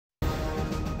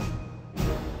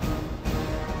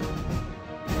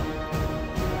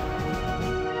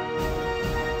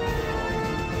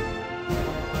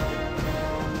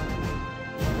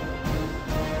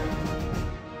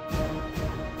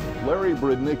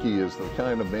Larry Brudnicki is the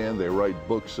kind of man they write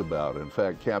books about. In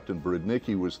fact, Captain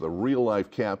Brudnicki was the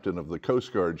real-life captain of the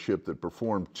Coast Guard ship that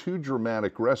performed 2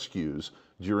 dramatic rescues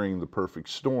during the perfect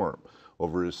storm.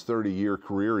 Over his 30-year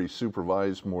career, he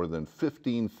supervised more than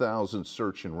 15,000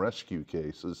 search and rescue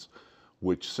cases,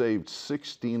 which saved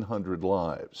 1,600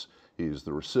 lives. He is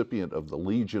the recipient of the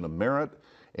Legion of Merit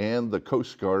and the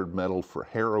Coast Guard Medal for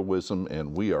Heroism,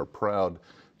 and we are proud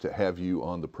to have you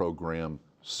on the program,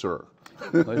 sir.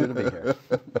 Pleasure to be here.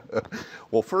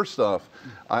 Well, first off,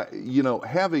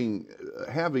 having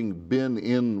been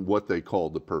in what they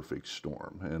call the perfect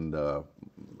storm and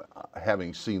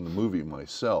having seen the movie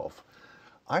myself,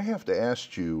 I have to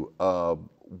ask you,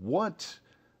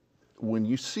 when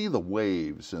you see the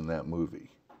waves in that movie,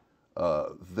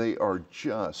 they are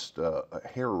just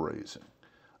hair-raising.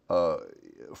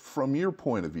 From your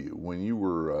point of view, when you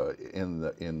were in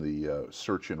the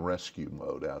search and rescue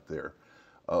mode out there,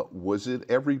 was it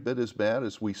every bit as bad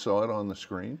as we saw it on the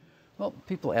screen? Well,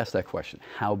 people ask that question,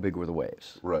 how big were the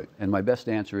waves? Right. And my best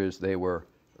answer is they were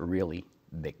really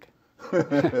big.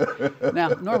 Now,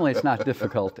 normally it's not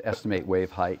difficult to estimate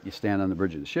wave height. You stand on the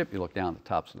bridge of the ship, you look down at the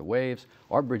tops of the waves.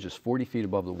 Our bridge is 40 feet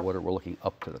above the water. We're looking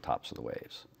up to the tops of the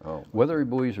waves. Oh. Weather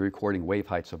buoys are recording wave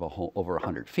heights of over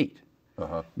 100 feet.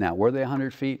 Uh-huh. Now, were they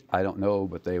 100 feet? I don't know,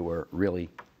 but they were really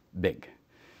big.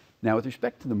 Now, with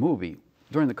respect to the movie,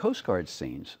 during the Coast Guard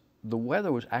scenes, the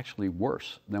weather was actually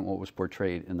worse than what was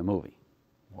portrayed in the movie.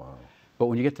 Wow. But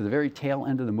when you get to the very tail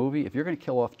end of the movie, if you're going to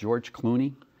kill off George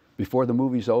Clooney before the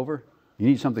movie's over, you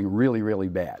need something really, really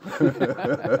bad.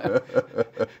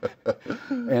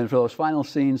 And for those final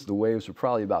scenes, the waves were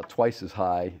probably about twice as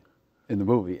high in the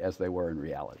movie as they were in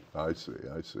reality. I see,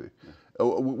 I see.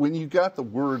 When you got the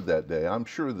word that day, I'm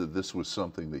sure that this was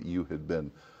something that you had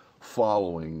been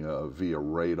following via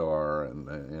radar, and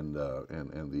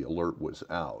the alert was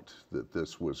out that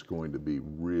this was going to be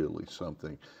really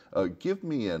something. Give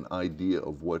me an idea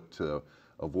of what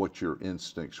your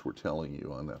instincts were telling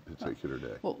you on that particular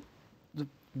day. Well,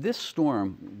 this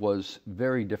storm was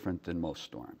very different than most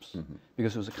storms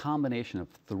because it was a combination of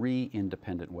 3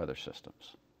 independent weather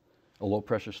systems. A low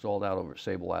pressure stalled out over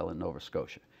Sable Island, Nova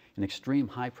Scotia. An extreme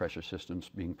high pressure systems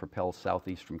being propelled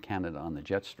southeast from Canada on the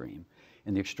jet stream,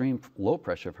 and the extreme low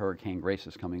pressure of Hurricane Grace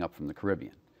is coming up from the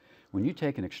Caribbean. When you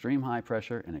take an extreme high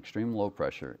pressure and extreme low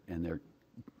pressure and they're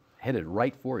headed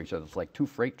right for each other, it's like 2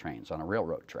 freight trains on a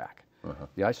railroad track. Uh-huh.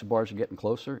 The isobars are getting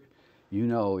closer. You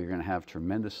know you're going to have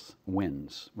tremendous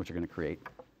winds, which are going to create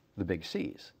the big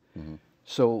seas. Mm-hmm.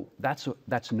 So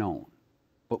that's known.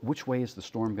 But which way is the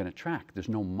storm going to track? There's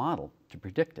no model to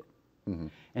predict it. Mm-hmm.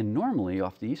 And normally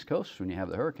off the East Coast, when you have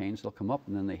the hurricanes, they'll come up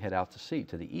and then they head out to sea,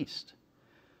 to the east.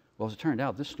 Well, as it turned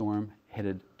out, this storm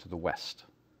headed to the west,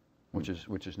 which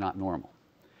is not normal.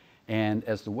 And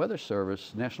as the Weather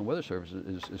Service, National Weather Service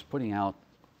is putting out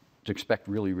to expect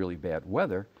really, really bad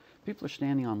weather, people are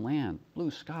standing on land,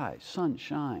 blue skies,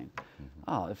 sunshine.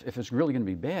 Mm-hmm. If it's really going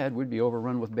to be bad, we'd be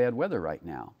overrun with bad weather right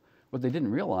now. What they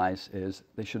didn't realize is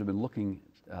they should have been looking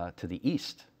to the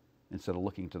east instead of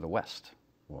looking to the west.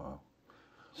 Wow.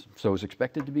 So it was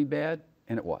expected to be bad,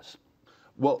 and it was.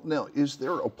 Well, now, is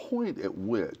there a point at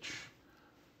which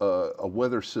a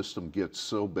weather system gets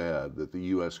so bad that the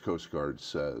U.S. Coast Guard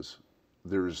says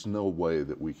there is no way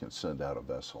that we can send out a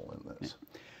vessel in this?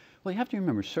 Yeah. Well, you have to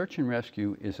remember, search and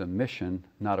rescue is a mission,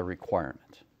 not a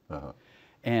requirement. Uh-huh.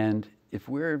 And if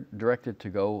we're directed to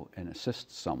go and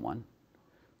assist someone,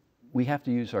 we have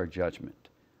to use our judgment.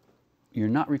 You're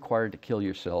not required to kill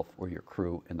yourself or your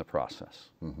crew in the process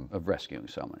of rescuing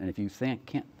someone. And if you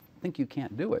think you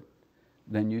can't do it,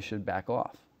 then you should back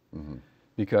off.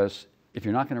 Because if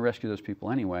you're not going to rescue those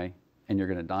people anyway, and you're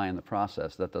going to die in the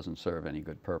process, that doesn't serve any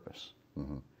good purpose.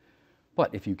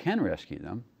 But if you can rescue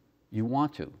them, you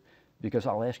want to. Because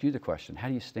I'll ask you the question, how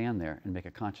do you stand there and make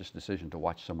a conscious decision to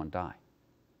watch someone die?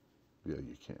 Yeah,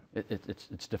 you can't.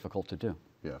 It's difficult to do.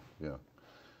 Yeah, yeah.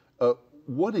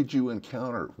 What did you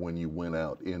encounter when you went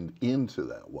out into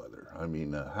that weather? I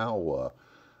mean,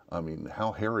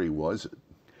 how hairy was it?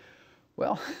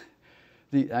 Well,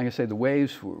 like I say, the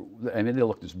waves they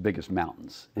looked as big as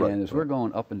mountains. Right, and as we're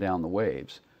going up and down the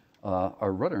waves,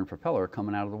 our rudder and propeller are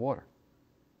coming out of the water.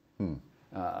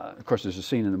 Of course, there's a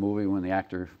scene in the movie when the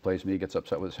actor who plays me gets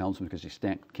upset with his helmsman because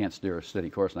he can't steer a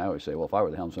steady course. And I always say, well, if I were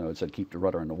the helmsman, I would say keep the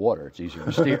rudder in the water. It's easier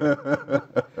to steer.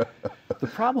 The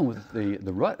problem with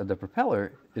the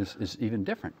propeller is even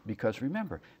different because,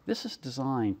 remember, this is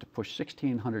designed to push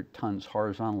 1,600 tons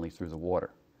horizontally through the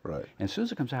water. Right. And as soon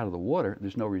as it comes out of the water,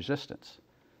 there's no resistance.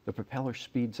 The propeller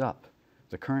speeds up.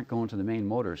 The current going to the main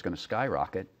motor is going to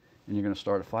skyrocket, and you're going to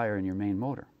start a fire in your main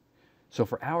motor. So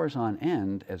for hours on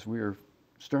end, as we're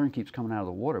stern keeps coming out of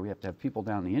the water. We have to have people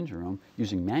down in the engine room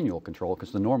using manual control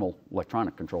because the normal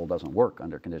electronic control doesn't work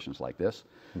under conditions like this.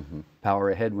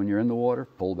 Power ahead when you're in the water,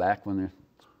 pull back when the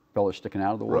propeller's sticking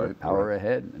out of the water, power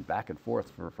ahead and back and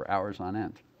forth for hours on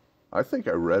end. I think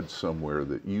I read somewhere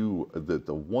that that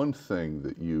the one thing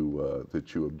that you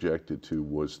objected to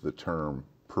was the term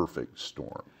perfect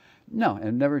storm. No,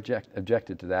 and never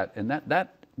objected to that. And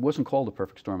that wasn't called a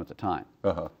perfect storm at the time.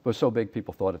 It was so big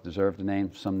people thought it deserved a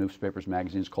name. Some newspapers,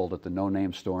 magazines called it the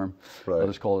no-name storm.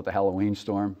 Others called it the Halloween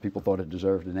storm. People thought it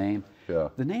deserved a name.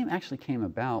 The name actually came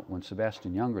about when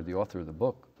Sebastian Junger, the author of the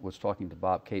book, was talking to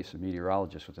Bob Case, a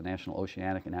meteorologist with the National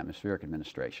Oceanic and Atmospheric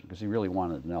Administration, because he really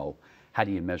wanted to know, how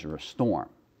do you measure a storm?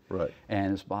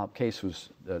 And as Bob Case was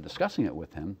discussing it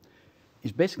with him,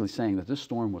 he's basically saying that this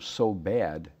storm was so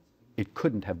bad, it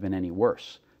couldn't have been any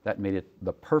worse. That made it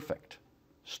the perfect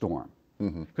storm.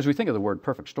 Because we think of the word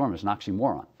perfect storm as an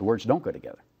oxymoron. The words don't go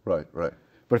together. But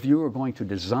if you were going to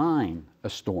design a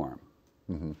storm,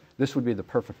 this would be the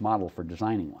perfect model for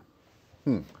designing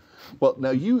one. Well,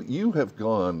 now you have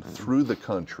gone through the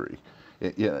country,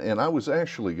 and I was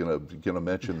actually going to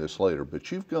mention this later,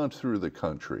 but you've gone through the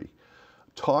country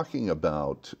talking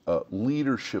about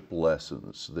leadership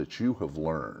lessons that you have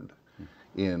learned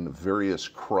in various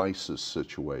crisis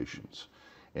situations,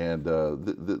 and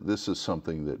this is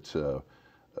something that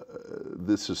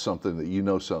you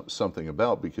know something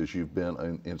about because you've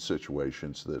been in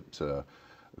situations that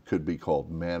could be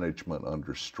called management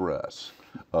under stress.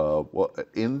 Well,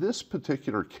 in this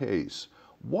particular case,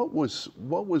 what was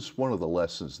one of the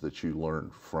lessons that you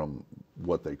learned from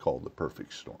what they call the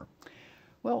perfect storm?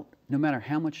 Well, no matter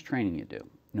how much training you do,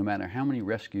 no matter how many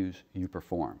rescues you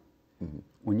perform,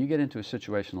 when you get into a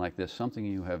situation like this, something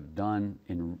you have done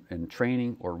in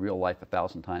training or real life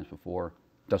 1,000 times before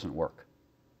doesn't work.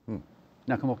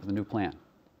 Now come up with a new plan,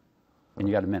 and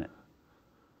you got a minute.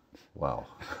 Wow.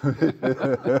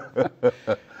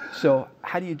 So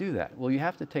how do you do that? Well, you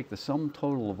have to take the sum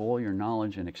total of all your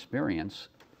knowledge and experience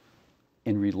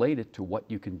and relate it to what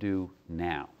you can do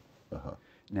now.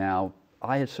 Now,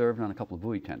 I had served on a couple of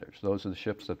buoy tenders. Those are the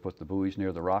ships that put the buoys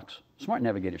near the rocks. Smart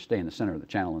navigators stay in the center of the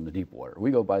channel in the deep water. We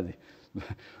go by the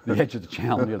edge of the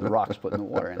channel near the rocks, putting the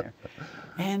water in there.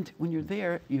 And when you're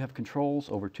there, you have controls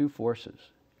over two forces,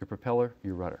 your propeller,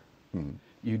 your rudder.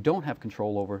 You don't have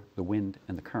control over the wind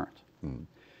and the current.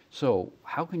 So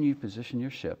how can you position your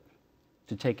ship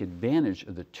to take advantage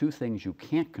of the two things you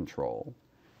can't control,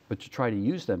 but to try to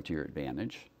use them to your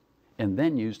advantage, and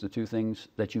then use the two things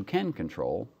that you can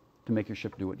control to make your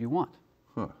ship do what you want?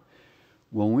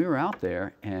 When we were out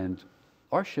there, and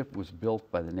our ship was built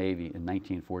by the Navy in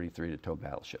 1943 to tow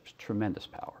battleships, tremendous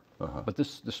power. But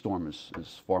this storm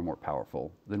is far more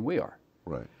powerful than we are.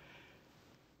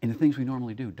 And the things we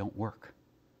normally do don't work.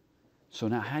 So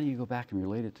now how do you go back and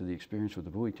relate it to the experience with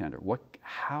the buoy tender?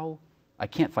 I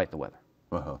can't fight the weather.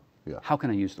 How can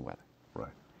I use the weather?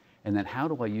 And then how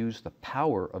do I use the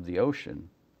power of the ocean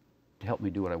to help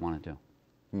me do what I want to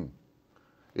do?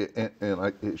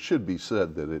 It should be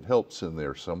said that it helps in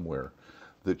there somewhere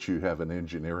that you have an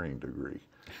engineering degree.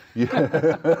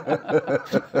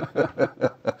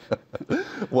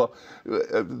 Well,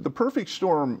 the perfect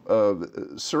storm,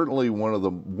 certainly one of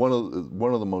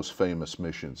the most famous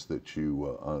missions that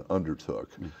you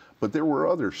undertook. But there were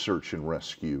other search and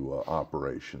rescue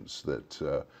operations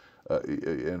that,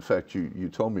 in fact, you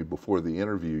told me before the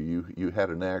interview you had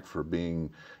a knack for being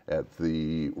at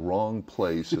the wrong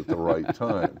place at the right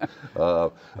time.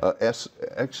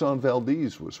 Exxon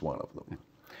Valdez was one of them.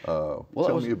 Tell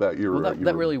me about your...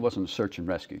 that really wasn't a search and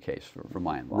rescue case for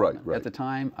my involvement. At the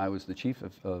time, I was the chief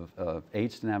of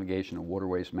aids to navigation and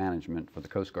waterways management for the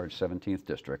Coast Guard's 17th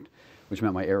District, which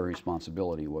meant my area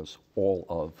responsibility was all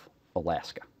of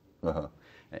Alaska.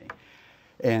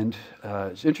 And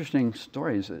it's interesting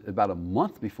stories. About a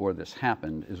month before this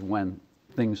happened is when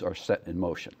things are set in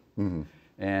motion.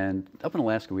 And up in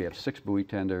Alaska, we have 6 buoy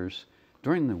tenders.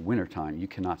 During the wintertime, you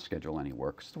cannot schedule any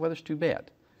work because the weather's too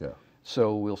bad.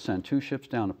 So we'll send 2 ships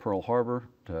down to Pearl Harbor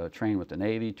to train with the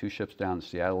Navy, 2 ships down to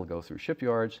Seattle to go through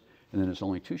shipyards, and then there's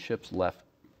only 2 ships left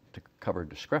to cover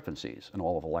discrepancies in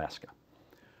all of Alaska.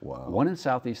 One in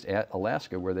southeast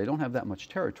Alaska where they don't have that much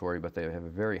territory, but they have a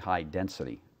very high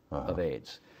density of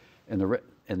aids. And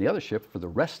the other ship for the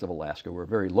rest of Alaska were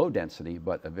very low density,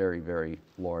 but a very, very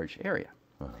large area.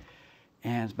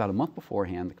 And about a month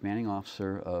beforehand, the commanding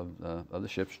officer of the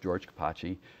ships, George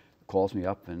Capacci, calls me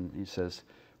up and he says,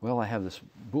 well, I have this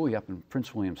buoy up in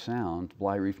Prince William Sound,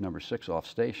 Bligh Reef number 6 off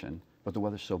station, but the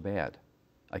weather's so bad.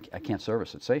 I can't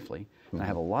service it safely. And I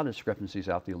have a lot of discrepancies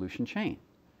out the Aleutian chain.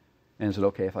 And is it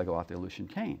okay if I go out the Aleutian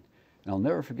chain? And I'll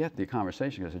never forget the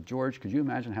conversation. I said, George, could you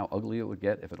imagine how ugly it would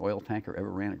get if an oil tanker ever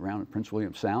ran aground in Prince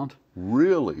William Sound?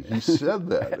 Really? He said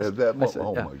that at that moment?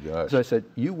 Oh, yeah. my gosh. So I said,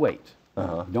 you wait.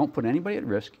 Don't put anybody at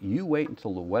risk. You wait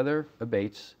until the weather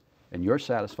abates and you're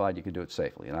satisfied you can do it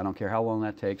safely. And I don't care how long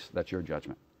that takes, that's your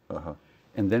judgment.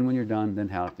 And then when you're done, then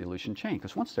have the Aleutian chain.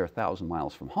 Because once they're 1,000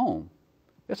 miles from home,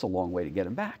 it's a long way to get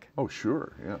them back. Oh,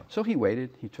 sure, yeah. So he waited.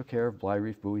 He took care of Bly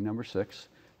Reef buoy number 6.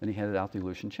 Then he headed out the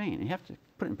Aleutian chain. And you have to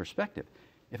put it in perspective.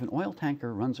 If an oil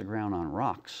tanker runs aground on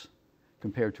rocks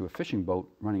compared to a fishing boat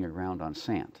running aground on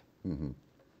sand,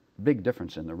 big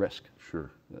difference in the risk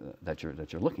that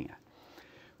you're looking at.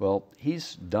 Well,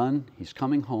 he's done. He's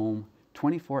coming home.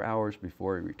 24 hours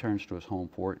before he returns to his home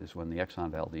port is when the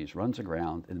Exxon Valdez runs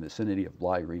aground in the vicinity of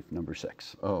Bly Reef number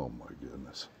 6. Oh, my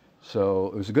goodness. So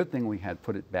it was a good thing we had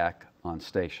put it back on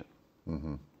station.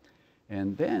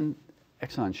 And then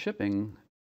Exxon Shipping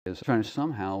is trying to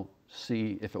somehow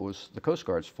see if it was the Coast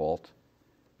Guard's fault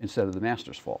instead of the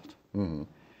master's fault. And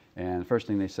the first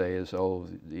thing they say is, oh,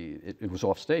 it was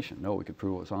off station. No, we could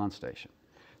prove it was on station.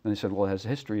 Then they said, well, it has a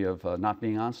history of not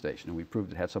being on station. And we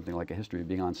proved it had something like a history of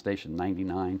being on station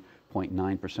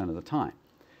 99.9% of the time.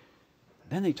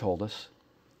 Then they told us,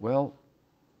 well,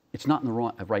 it's not in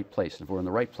the right place. And if we're in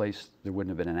the right place, there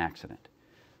wouldn't have been an accident.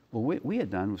 Well, what we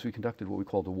had done was we conducted what we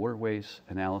called the Waterways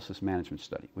Analysis Management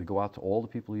Study. We go out to all the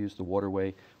people who use the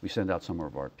waterway. We send out some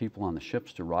of our people on the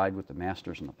ships to ride with the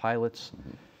masters and the pilots.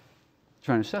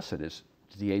 Trying to assess it is,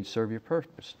 do the aids serve your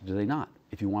purpose? Do they not?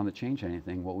 If you wanted to change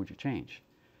anything, what would you change?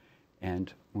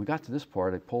 And when we got to this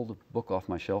part, I pulled the book off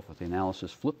my shelf with the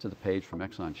analysis, flipped to the page from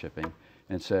Exxon Shipping,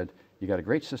 and said, you got a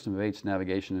great system of aids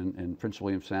navigation in Prince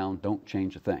William Sound, don't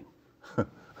change a thing.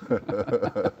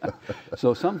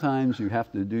 So sometimes you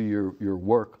have to do your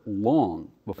work long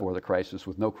before the crisis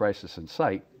with no crisis in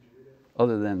sight,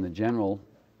 other than the general,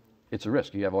 it's a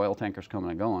risk. You have oil tankers coming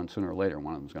and going, sooner or later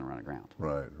one of them's going to run aground.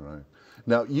 Right, right.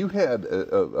 Now, you had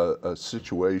a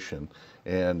situation,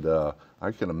 and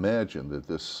I can imagine that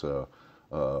this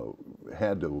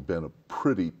had to have been a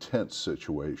pretty tense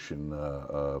situation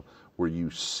where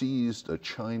you seized a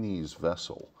Chinese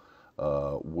vessel.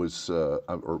 What was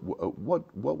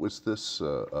this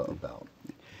about?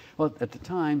 Well, at the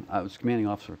time, I was commanding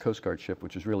officer of a Coast Guard ship,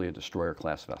 which was really a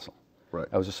destroyer-class vessel. Right.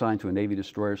 I was assigned to a Navy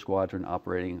destroyer squadron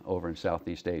operating over in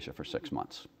Southeast Asia for 6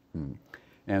 months.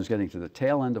 And I was getting to the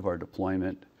tail end of our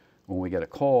deployment when we get a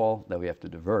call that we have to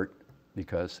divert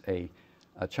because a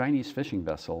Chinese fishing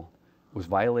vessel was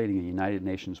violating a United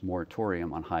Nations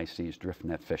moratorium on high seas drift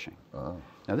net fishing.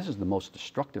 Now, this is the most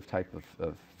destructive type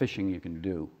of fishing you can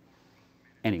do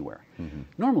anywhere.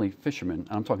 Normally, fishermen,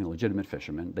 and I'm talking legitimate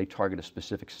fishermen, they target a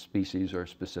specific species or a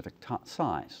specific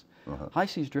size. High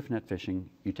seas drift net fishing,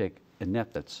 you take a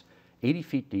net that's 80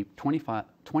 feet deep,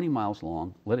 20 miles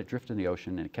long, let it drift in the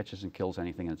ocean, and it catches and kills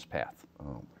anything in its path.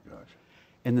 Oh, my gosh.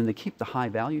 And then they keep the high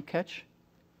value catch,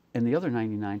 and the other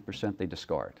 99% they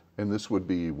discard. And this would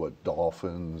be, what,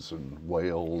 dolphins and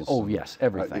whales? Oh, yes,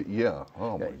 everything. Yeah,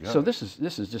 oh my God. So this is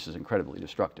just as incredibly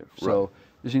destructive. So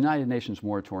there's a United Nations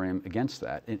moratorium against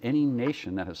that, and any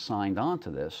nation that has signed on to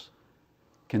this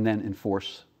can then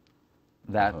enforce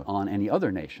that on any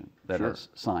other nation that has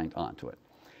signed on to it.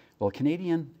 Well, a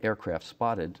Canadian aircraft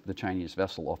spotted the Chinese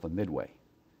vessel off of Midway,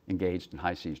 engaged in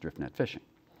high seas drift net fishing.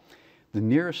 The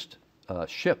nearest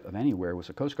ship of anywhere was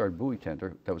a Coast Guard buoy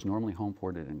tender that was normally home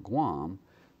ported in Guam,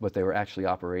 but they were actually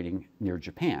operating near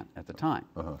Japan at the time.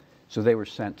 So they were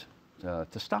sent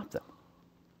to stop them.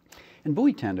 And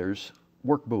buoy tenders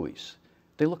work buoys.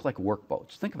 They look like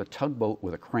workboats. Think of a tugboat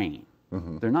with a crane.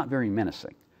 They're not very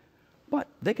menacing, but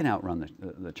they can outrun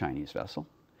the Chinese vessel.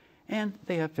 And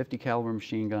they have 50 caliber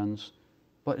machine guns.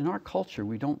 But in our culture,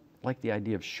 we don't like the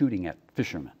idea of shooting at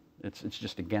fishermen. It's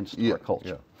just against our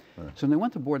culture. So when they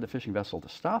went to board the fishing vessel to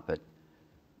stop it,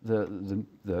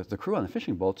 the crew on the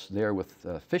fishing boats there with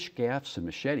fish gaffs and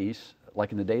machetes,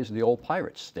 like in the days of the old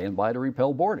pirates, stand by to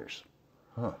repel boarders.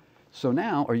 So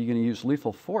now, are you going to use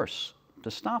lethal force to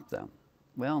stop them?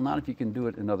 Well, not if you can do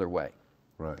it another way.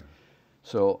 Right.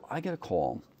 So I get a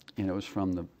call, and it was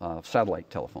from the satellite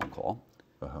telephone call.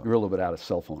 We were a little bit out of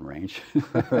cell phone range.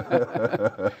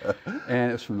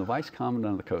 And it was from the Vice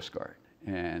Commandant of the Coast Guard.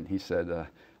 And he said,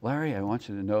 Larry, I want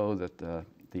you to know that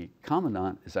the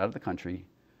Commandant is out of the country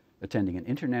attending an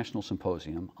international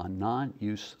symposium on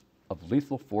non-use of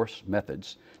lethal force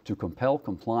methods to compel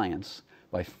compliance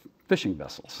by fishing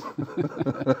vessels.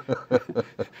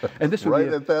 And this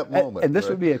would at that moment. And this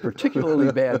would be a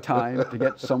particularly bad time to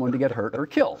get someone to get hurt or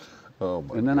killed. Oh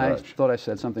my And then gosh. I thought I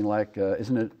said something like,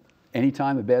 isn't it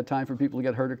anytime a bad time for people to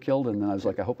get hurt or killed? And then I was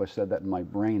like, I hope I said that in my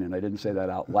brain and I didn't say that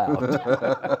out loud.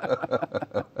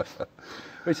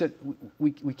 But he said,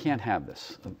 we can't have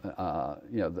this.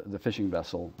 You know, the fishing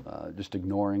vessel just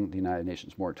ignoring the United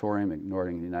Nations moratorium,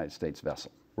 ignoring the United States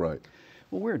vessel. Right.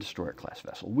 Well, we're a destroyer-class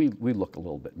vessel. We look a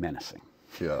little bit menacing.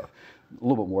 Yeah. A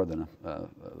little bit more than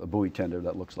a buoy tender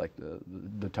that looks like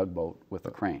the tugboat with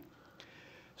the crane.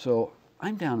 So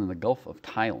I'm down in the Gulf of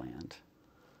Thailand,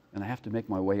 and I have to make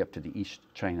my way up to the East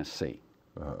China Sea.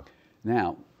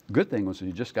 Now, good thing was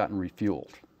he'd just gotten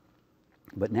refueled.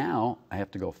 But now I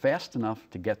have to go fast enough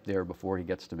to get there before he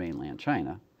gets to mainland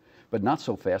China, but not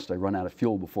so fast I run out of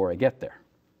fuel before I get there.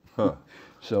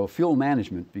 So fuel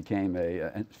management became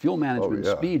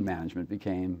speed management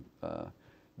became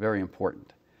very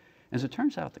important. As it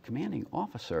turns out, the commanding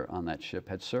officer on that ship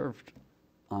had served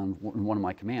on one of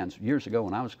my commands. Years ago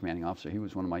when I was commanding officer, he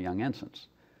was one of my young ensigns.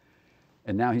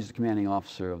 And now he's the commanding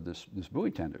officer of this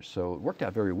buoy tender. So it worked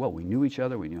out very well. We knew each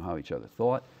other. We knew how each other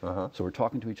thought. So we're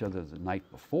talking to each other the night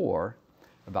before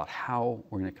about how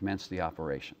we're going to commence the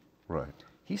operation. Right.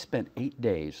 He spent 8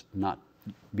 days not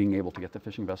being able to get the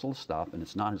fishing vessel to stop, and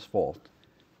it's not his fault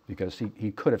because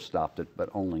he could have stopped it, but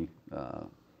only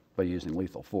by using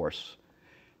lethal force.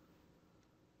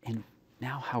 And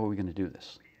now how are we going to do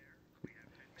this?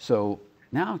 So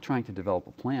now I'm trying to develop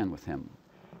a plan with him.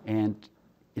 And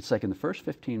it's like in the first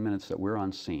 15 minutes that we're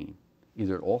on scene,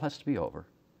 either it all has to be over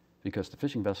because the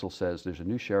fishing vessel says there's a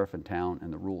new sheriff in town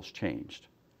and the rules changed,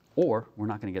 or we're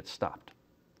not going to get stopped.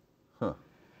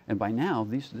 And by now,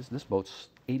 this boat's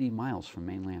 80 miles from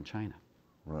mainland China.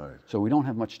 Right. So we don't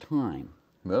have much time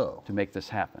to make this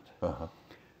happen.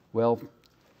 Well,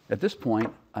 at this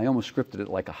point, I almost scripted it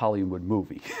like a Hollywood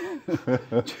movie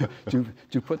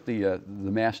to put the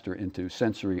master into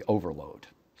sensory overload,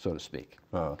 so to speak.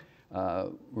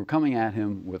 We're coming at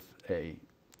him with a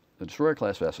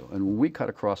destroyer-class vessel, and when we cut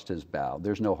across his bow,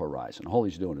 there's no horizon. All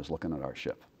he's doing is looking at our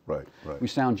ship. Right, right. We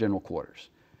sound general quarters.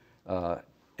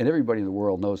 And everybody in the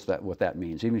world knows what that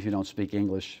means. Even if you don't speak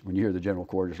English, when you hear the general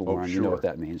quarters alarm, you know what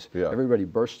that means. Yeah. Everybody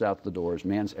bursts out the doors,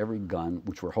 mans every gun,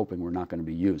 which we're hoping we're not going to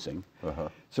be using.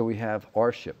 So we have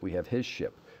our ship, we have his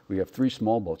ship, we have 3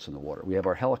 small boats in the water, we have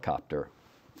our helicopter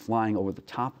flying over the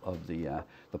top of the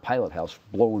pilot house,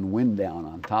 blowing wind down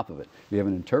on top of it. We have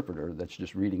an interpreter that's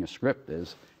just reading a script,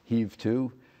 is heave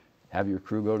to, have your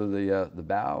crew go to the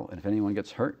bow, and if anyone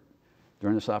gets hurt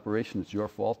during this operation, it's your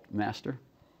fault, master.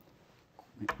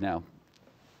 Now,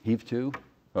 heave to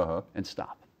and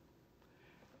stop.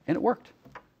 And it worked.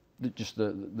 Just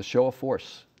the show of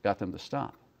force got them to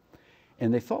stop.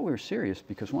 And they thought we were serious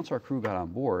because once our crew got on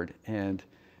board, and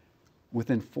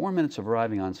within 4 minutes of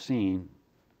arriving on scene,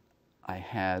 I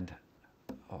had,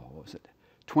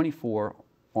 24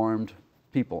 armed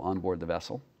people on board the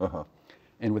vessel.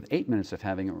 And with 8 minutes of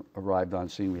having arrived on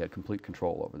scene, we had complete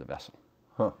control over the vessel.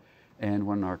 And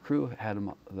when our crew had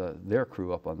their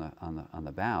crew up on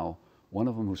the bow, one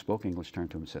of them who spoke English turned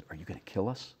to him and said, "Are you going to kill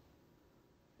us?"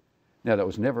 Now, that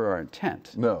was never our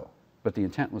intent. No. But the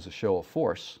intent was a show of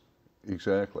force.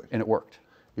 Exactly. And it worked.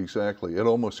 Exactly. It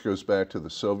almost goes back to the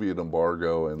Soviet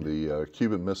embargo and the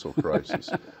Cuban Missile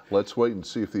Crisis. Let's wait and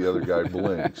see if the other guy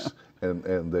blinks.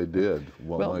 And they did.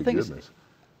 Well, my goodness.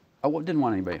 I didn't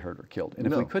want anybody hurt or killed. And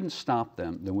if we couldn't stop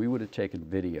them, then we would have taken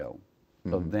video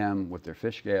of them with their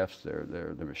fish gaffs,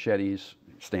 their machetes,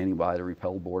 standing by to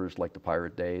repel boarders like the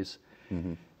pirate days,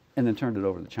 and then turned it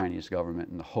over to the Chinese government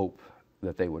in the hope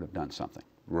that they would have done something.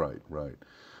 Right, right.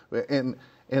 And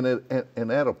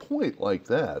at a point like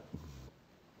that,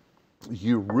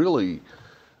 you really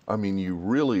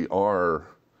are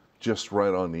just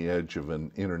right on the edge of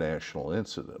an international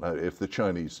incident. If the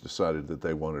Chinese decided that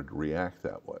they wanted to react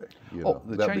that way.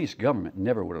 The Chinese government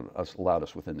never would have allowed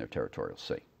us within their territorial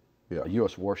sea. A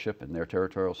U.S. warship in their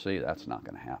territorial sea, that's not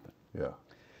going to happen.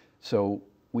 So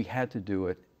we had to do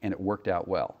it, and it worked out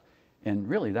well. And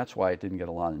really, that's why it didn't get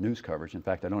a lot of news coverage. In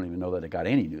fact, I don't even know that it got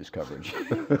any news coverage.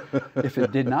 If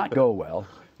it did not go well,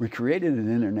 we created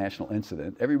an international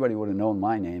incident. Everybody would have known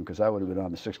my name because I would have been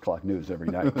on the 6 o'clock news every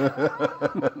night.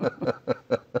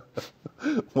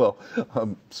 Well,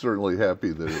 I'm certainly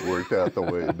happy that it worked out the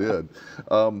way it did.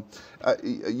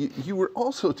 You were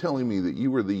also telling me that you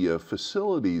were the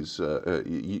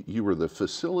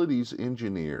facilities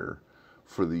engineer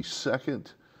for the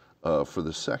second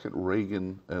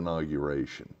Reagan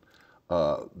inauguration.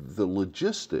 The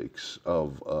logistics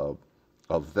of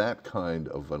that kind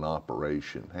of an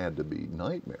operation had to be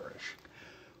nightmarish.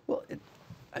 Well,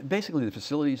 basically the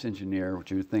facilities engineer,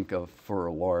 which you would think of for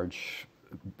a large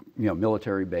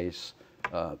military base,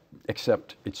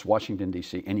 except it's Washington,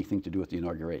 D.C., anything to do with the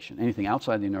inauguration. Anything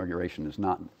outside the inauguration is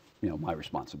not my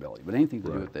responsibility. But anything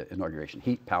to do with the inauguration,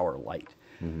 heat, power, light.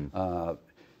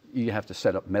 You have to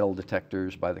set up metal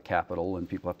detectors by the Capitol, and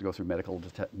people have to go through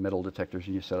metal detectors,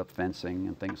 and you set up fencing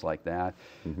and things like that.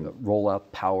 Roll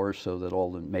out power so that all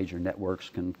the major networks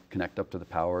can connect up to the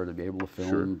power to be able to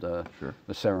film the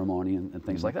ceremony and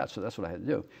things like that. So that's what I had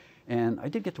to do. And I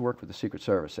did get to work with the Secret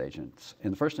Service agents.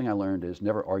 And the first thing I learned is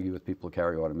never argue with people who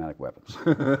carry automatic weapons.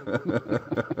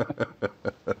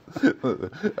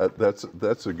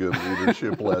 That's a good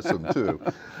leadership lesson, too.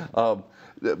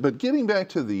 But getting back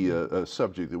to the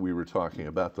subject that we were talking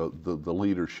about, the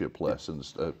leadership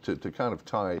lessons, to kind of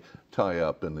tie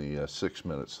up in the 6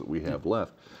 minutes that we have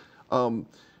left. In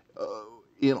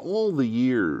all the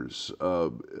years,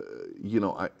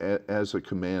 as a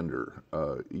commander,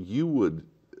 you would,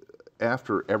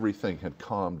 after everything had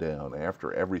calmed down,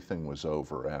 after everything was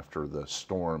over, after the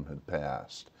storm had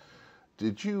passed,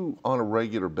 did you, on a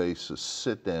regular basis,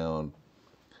 sit down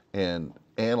and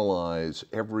analyze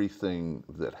everything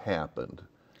that happened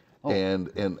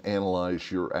and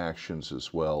analyze your actions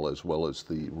as well as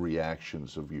the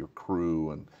reactions of your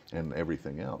crew and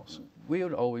everything else? We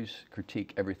would always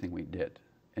critique everything we did.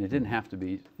 And it didn't have to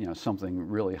be, something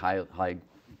really high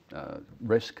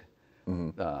risk,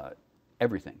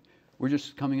 everything. We're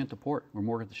just coming into port. We're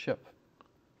moored at the ship.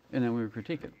 And then we would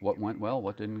critique it. What went well?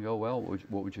 What didn't go well?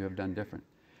 What would you have done different?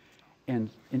 And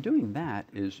in doing that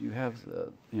is you have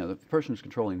the person who's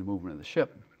controlling the movement of the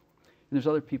ship, and there's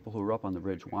other people who are up on the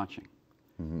bridge watching.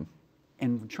 And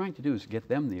what we're trying to do is get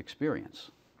them the experience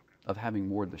of having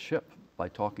moored the ship by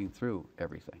talking through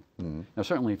everything. Now,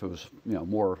 certainly if it was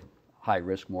more high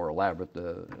risk, more elaborate,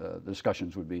 the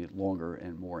discussions would be longer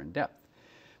and more in depth.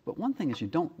 But one thing is you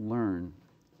don't learn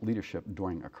leadership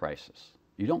during a crisis.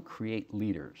 You don't create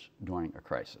leaders during a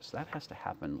crisis. That has to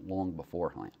happen long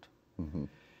beforehand.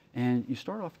 And you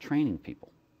start off training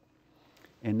people.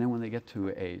 And then when they get to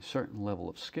a certain level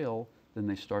of skill, then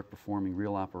they start performing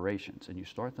real operations. And you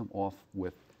start them off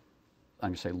with, I'm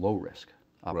going to say, low risk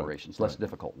operations, less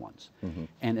difficult ones.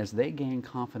 And as they gain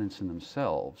confidence in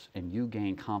themselves and you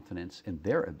gain confidence in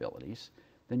their abilities,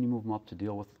 then you move them up to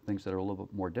deal with things that are a little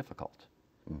bit more difficult.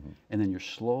 And then you're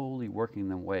slowly working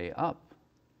them way up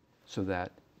so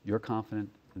that you're confident,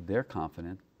 they're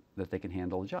confident that they can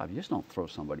handle the job. You just don't throw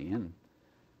somebody in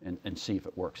and see if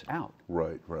it works out.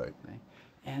 Right. Okay?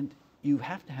 And you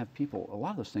have to have people, a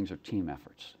lot of those things are team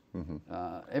efforts.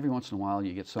 Every once in a while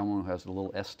you get someone who has a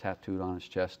little S tattooed on his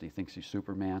chest, he thinks he's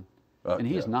Superman, and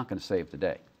he's not going to save the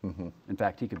day. In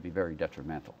fact, he could be very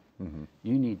detrimental.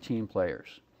 You need team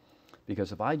players.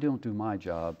 Because if I don't do my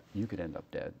job, you could end up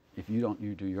dead. If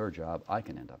you do your job, I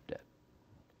can end up dead.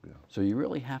 So you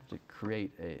really have to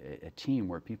create a team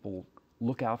where people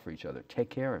look out for each other, take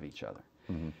care of each other.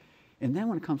 And then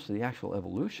when it comes to the actual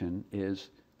evolution is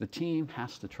the team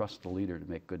has to trust the leader to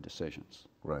make good decisions.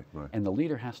 And the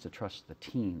leader has to trust the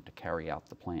team to carry out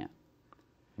the plan.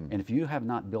 And if you have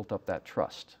not built up that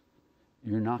trust,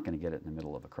 you're not going to get it in the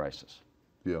middle of a crisis.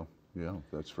 Yeah,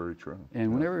 that's very true.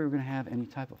 And whenever we were going to have any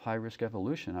type of high-risk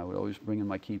evolution, I would always bring in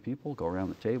my key people, go around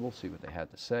the table, see what they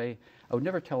had to say. I would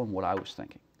never tell them what I was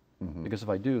thinking. Because if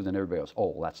I do, then everybody goes, oh,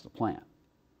 well, that's the plan.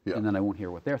 And then I won't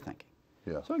hear what they're thinking.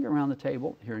 So I go around the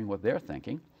table, hearing what they're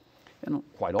thinking, and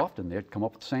quite often they'd come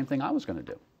up with the same thing I was going to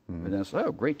do. And then it's,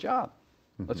 oh, great job.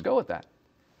 Let's go with that.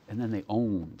 And then they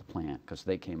own the plan because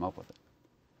they came up with it.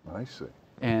 I see.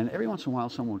 And every once in a while,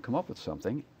 someone would come up with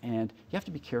something, and you have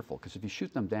to be careful, because if you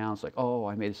shoot them down, it's like, oh,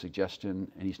 I made a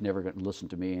suggestion, and he's never going to listen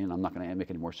to me, and I'm not going to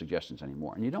make any more suggestions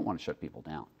anymore. And you don't want to shut people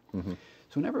down.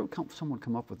 So whenever someone would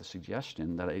come up with a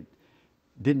suggestion that I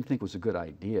didn't think was a good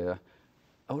idea,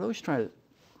 I would always try to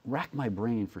rack my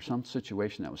brain for some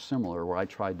situation that was similar, where I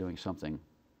tried doing something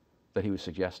that he was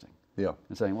suggesting.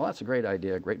 And saying, well, that's a great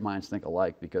idea, great minds think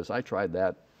alike, because I tried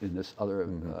that in this other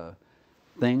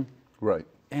thing.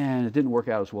 And it didn't work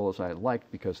out as well as I had liked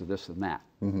because of this and that.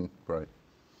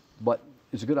 But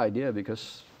it's a good idea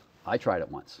because I tried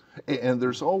it once. And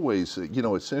there's always,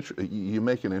 you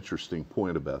make an interesting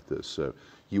point about this.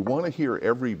 You want to hear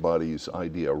everybody's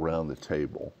idea around the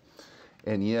table.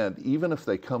 And yet, even if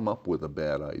they come up with a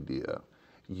bad idea,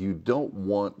 you don't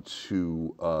want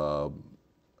to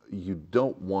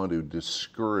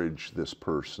discourage this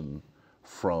person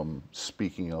from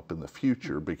speaking up in the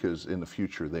future, because in the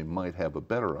future they might have a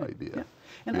better idea.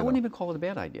 And I wouldn't even call it a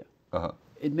bad idea.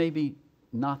 It may be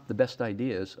not the best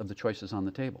ideas of the choices on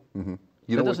the table.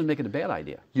 That doesn't make it a bad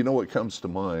idea. You know what comes to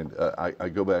mind? I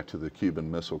go back to the Cuban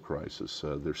Missile Crisis.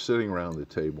 They're sitting around the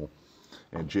table,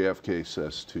 and JFK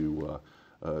says to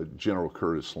General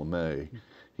Curtis LeMay,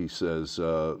 he says,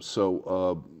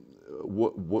 so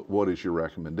what is your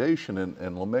recommendation? And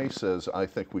LeMay says, I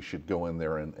think we should go in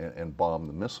there and bomb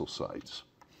the missile sites.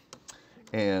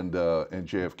 And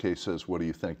JFK says, what do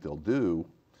you think they'll do?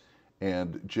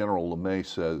 And General LeMay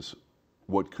says,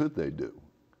 what could they do?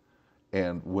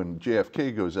 And when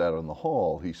JFK goes out in the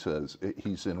hall, he says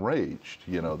he's enraged,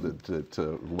 you know, that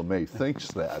LeMay thinks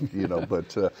that, you know,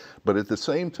 but at the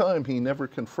same time, he never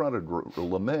confronted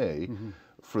LeMay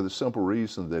for the simple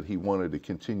reason that he wanted to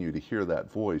continue to hear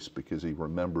that voice because he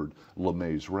remembered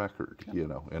LeMay's record, you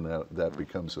know, and that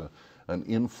becomes an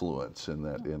influence in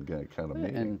that kind of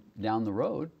meeting. And down the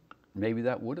road, maybe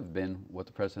that would have been what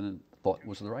the president thought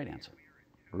was the right answer.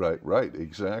 Right,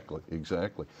 exactly.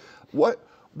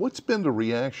 What's been the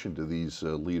reaction to these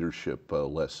leadership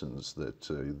lessons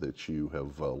that you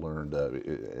have learned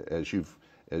as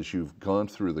you've gone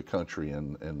through the country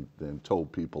and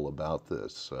told people about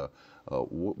this?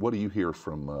 What do you hear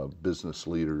from business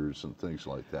leaders and things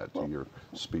like that to your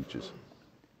speeches?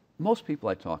 Most people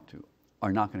I talk to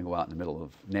are not going to go out in the middle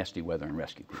of nasty weather and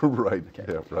rescue people. Right.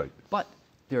 Okay? Yeah. Right. But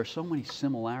there are so many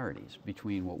similarities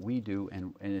between what we do,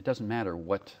 and it doesn't matter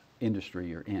what industry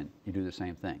you're in. You do the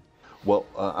same thing. Well,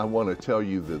 I want to tell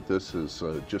you that this has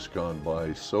just gone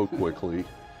by so quickly,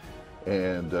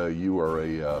 and you are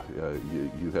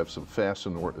you have some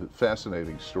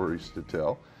fascinating stories to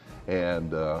tell,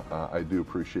 and I do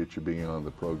appreciate you being on the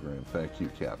program. Thank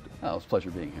you, Captain. Oh, it's a pleasure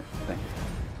being here. Thank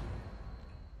you.